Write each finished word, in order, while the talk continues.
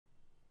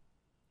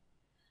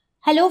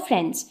Hello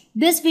friends,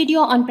 this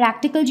video on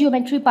Practical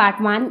Geometry Part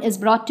 1 is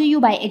brought to you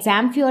by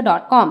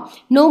examfear.com.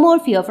 No more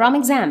fear from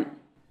exam.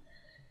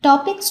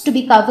 Topics to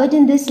be covered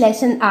in this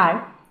lesson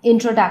are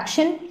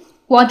Introduction,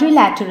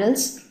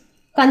 Quadrilaterals,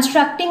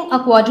 Constructing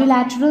a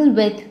quadrilateral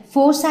with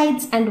 4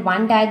 sides and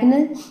 1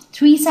 diagonal,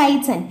 3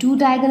 sides and 2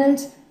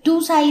 diagonals,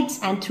 2 sides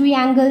and 3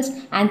 angles,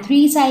 and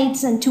 3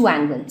 sides and 2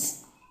 angles.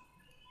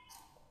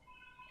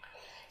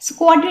 So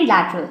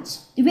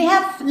quadrilaterals. We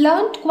have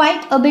learnt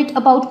quite a bit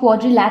about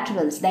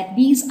quadrilaterals, that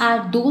these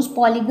are those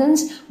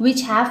polygons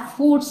which have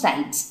 4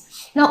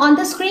 sides. Now on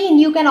the screen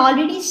you can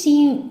already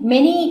see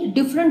many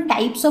different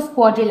types of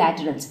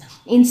quadrilaterals.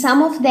 In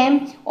some of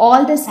them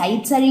all the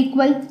sides are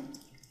equal,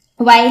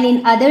 while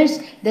in others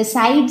the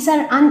sides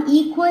are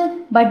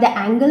unequal but the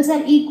angles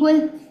are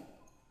equal.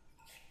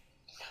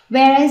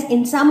 Whereas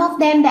in some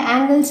of them the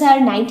angles are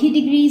 90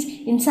 degrees,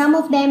 in some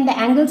of them the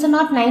angles are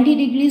not 90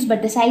 degrees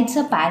but the sides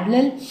are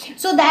parallel.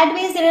 So that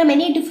way there are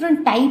many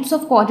different types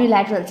of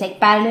quadrilaterals like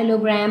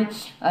parallelogram,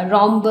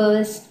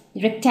 rhombus,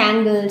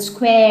 rectangle,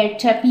 square,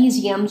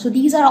 trapezium. So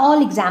these are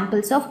all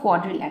examples of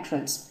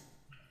quadrilaterals.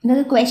 Now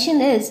the question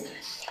is,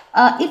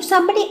 if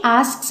somebody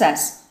asks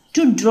us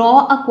to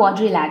draw a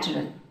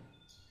quadrilateral,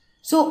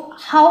 so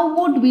how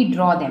would we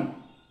draw them?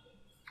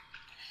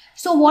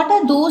 So what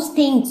are those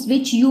things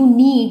which you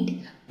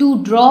need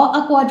to draw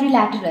a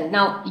quadrilateral?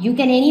 Now you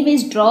can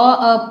anyways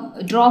draw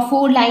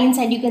 4 lines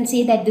and you can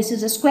say that this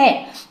is a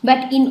square.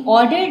 But in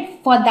order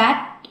for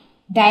that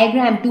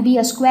diagram to be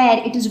a square,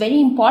 it is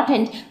very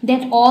important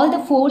that all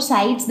the 4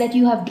 sides that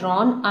you have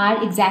drawn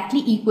are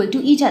exactly equal to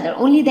each other.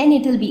 Only then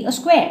it will be a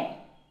square.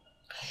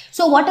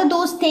 So what are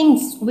those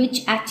things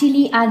which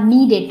actually are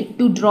needed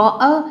to draw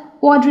a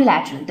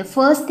quadrilateral? The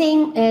first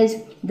thing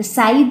is the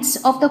sides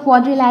of the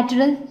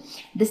quadrilateral.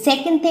 The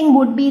second thing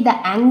would be the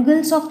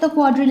angles of the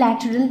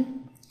quadrilateral.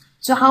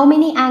 So how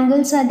many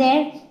angles are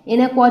there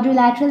in a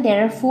quadrilateral?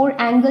 There are 4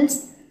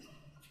 angles.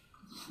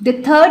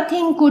 The third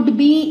thing could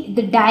be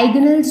the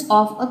diagonals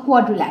of a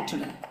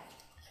quadrilateral.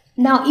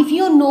 Now if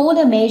you know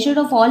the measure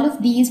of all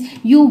of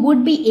these, you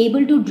would be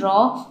able to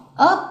draw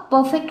a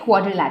perfect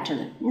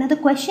quadrilateral. Now the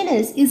question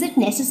is it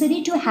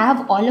necessary to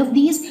have all of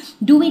these?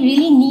 Do we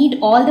really need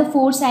all the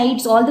 4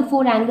 sides, all the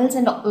 4 angles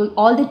and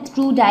all the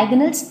true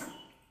diagonals?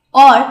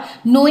 Or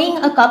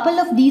knowing a couple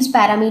of these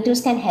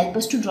parameters can help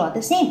us to draw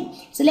the same.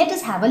 So let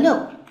us have a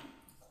look.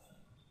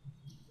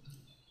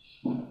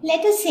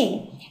 Let us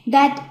say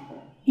that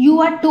you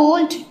are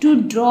told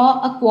to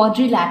draw a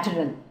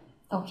quadrilateral,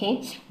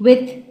 okay,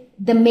 with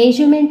the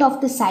measurement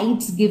of the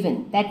sides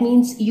given. That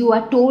means you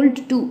are told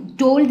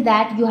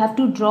that you have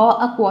to draw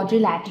a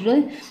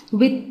quadrilateral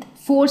with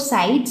 4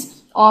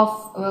 sides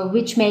of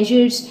which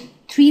measures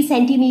 3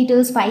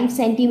 centimeters, 5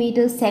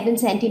 centimeters, 7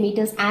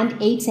 centimeters and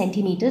 8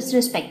 centimeters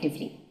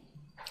respectively.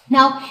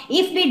 Now,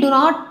 if we do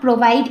not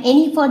provide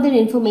any further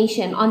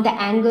information on the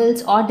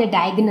angles or the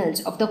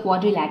diagonals of the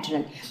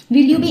quadrilateral,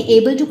 will you be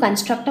able to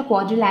construct a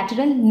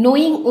quadrilateral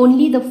knowing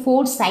only the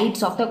 4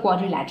 sides of the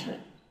quadrilateral?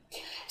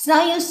 So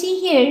now you see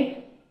here,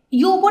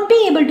 you would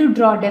be able to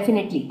draw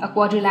definitely a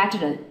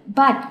quadrilateral,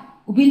 but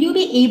will you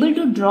be able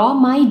to draw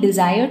my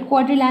desired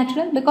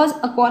quadrilateral? Because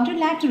a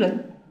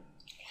quadrilateral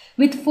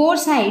with 4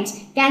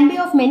 sides can be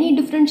of many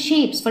different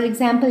shapes. For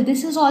example,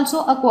 this is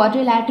also a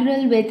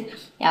quadrilateral with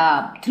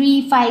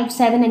 3, 5,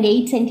 7 and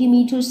 8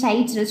 centimeter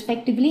sides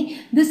respectively.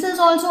 This is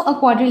also a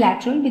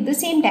quadrilateral with the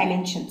same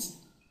dimensions.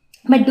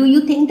 But do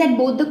you think that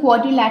both the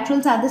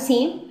quadrilaterals are the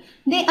same?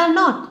 They are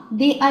not.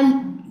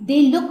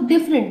 They look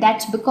different.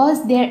 That's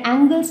because their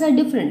angles are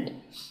different.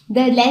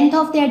 The length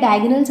of their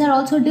diagonals are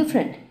also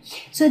different.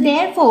 So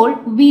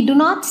therefore, we do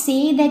not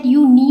say that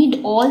you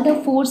need all the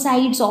 4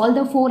 sides, all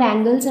the 4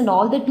 angles and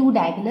all the 2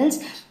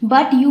 diagonals,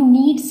 but you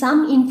need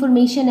some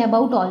information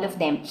about all of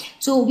them.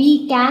 So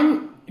we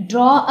can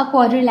draw a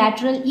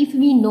quadrilateral if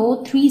we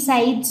know 3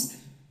 sides,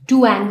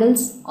 2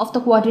 angles of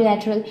the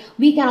quadrilateral.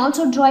 We can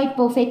also draw it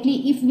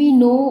perfectly if we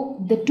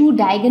know the 2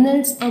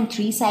 diagonals and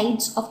 3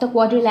 sides of the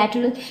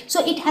quadrilateral.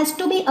 So it has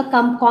to be a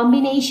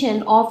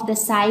combination of the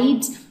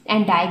sides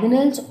and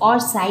diagonals or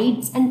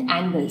sides and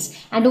angles,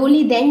 and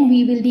only then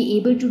we will be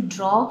able to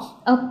draw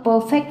a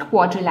perfect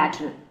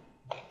quadrilateral.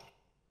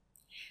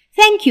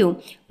 Thank you.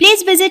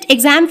 Please visit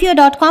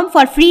examfear.com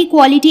for free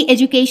quality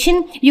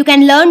education. You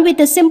can learn with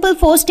a simple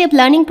 4-step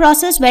learning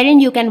process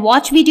wherein you can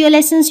watch video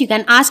lessons, you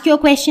can ask your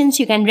questions,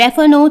 you can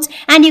refer notes,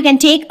 and you can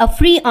take a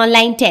free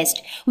online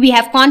test. We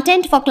have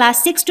content for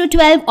class 6 to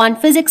 12 on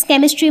physics,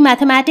 chemistry,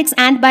 mathematics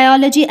and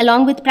biology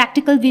along with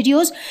practical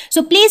videos.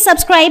 So please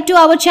subscribe to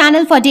our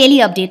channel for daily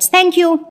updates. Thank you.